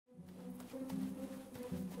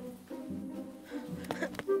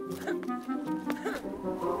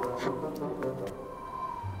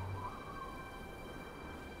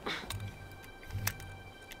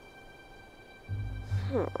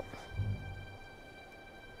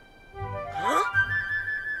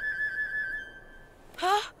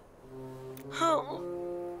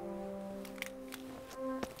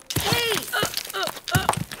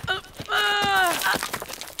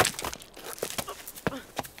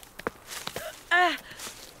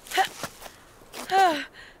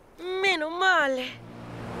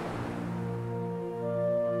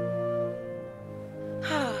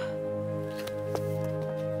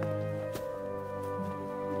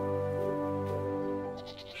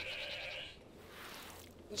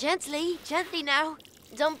Gently, gently now.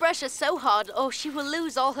 Don't brush her so hard or she will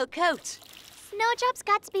lose all her coat. Snowdrop's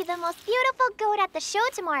got to be the most beautiful goat at the show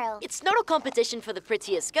tomorrow. It's not a competition for the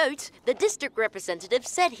prettiest goat. The district representative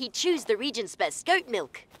said he'd choose the region's best goat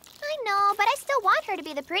milk. I know, but I still want her to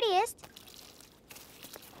be the prettiest.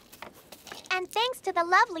 And thanks to the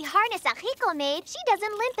lovely harness Achiko made, she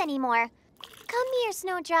doesn't limp anymore. Come here,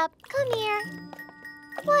 Snowdrop. Come here.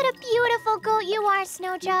 What a beautiful goat you are,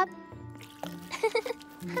 Snowdrop.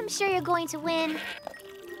 I'm sure you're going to win.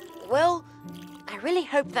 Well, I really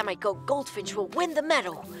hope that my goat Goldfinch will win the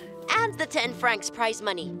medal and the 10 francs prize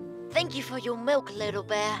money. Thank you for your milk, little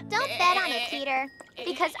bear. Don't bet on it, Peter,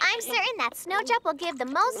 because I'm certain that Snowdrop will give the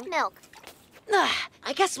most milk.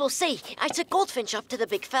 I guess we'll see. I took Goldfinch up to the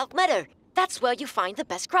big felt meadow. That's where you find the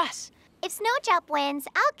best grass. If Snowdrop wins,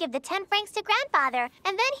 I'll give the 10 francs to Grandfather,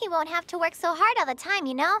 and then he won't have to work so hard all the time,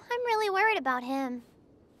 you know? I'm really worried about him.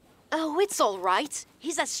 Oh, it's all right.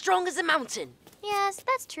 He's as strong as a mountain. Yes,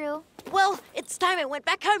 that's true. Well, it's time I went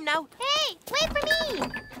back home now. Hey, wait for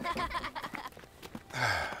me!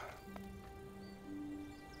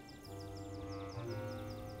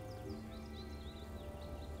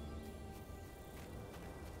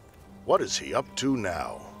 What is he up to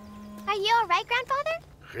now? Are you all right, Grandfather?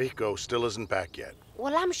 Rico still isn't back yet.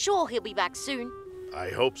 Well, I'm sure he'll be back soon. I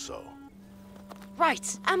hope so.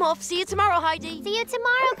 Right, I'm off. See you tomorrow, Heidi. See you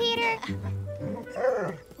tomorrow, Peter.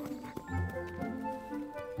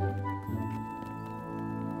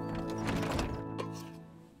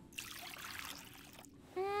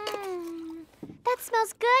 That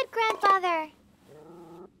smells good, Grandfather.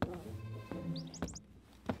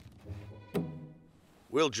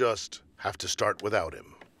 We'll just have to start without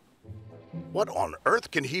him. What on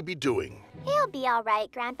earth can he be doing? He'll be all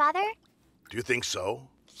right, Grandfather. Do you think so?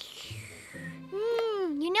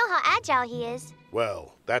 You know how agile he is.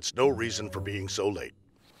 Well, that's no reason for being so late.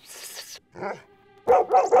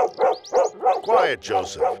 Quiet,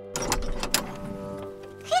 Joseph.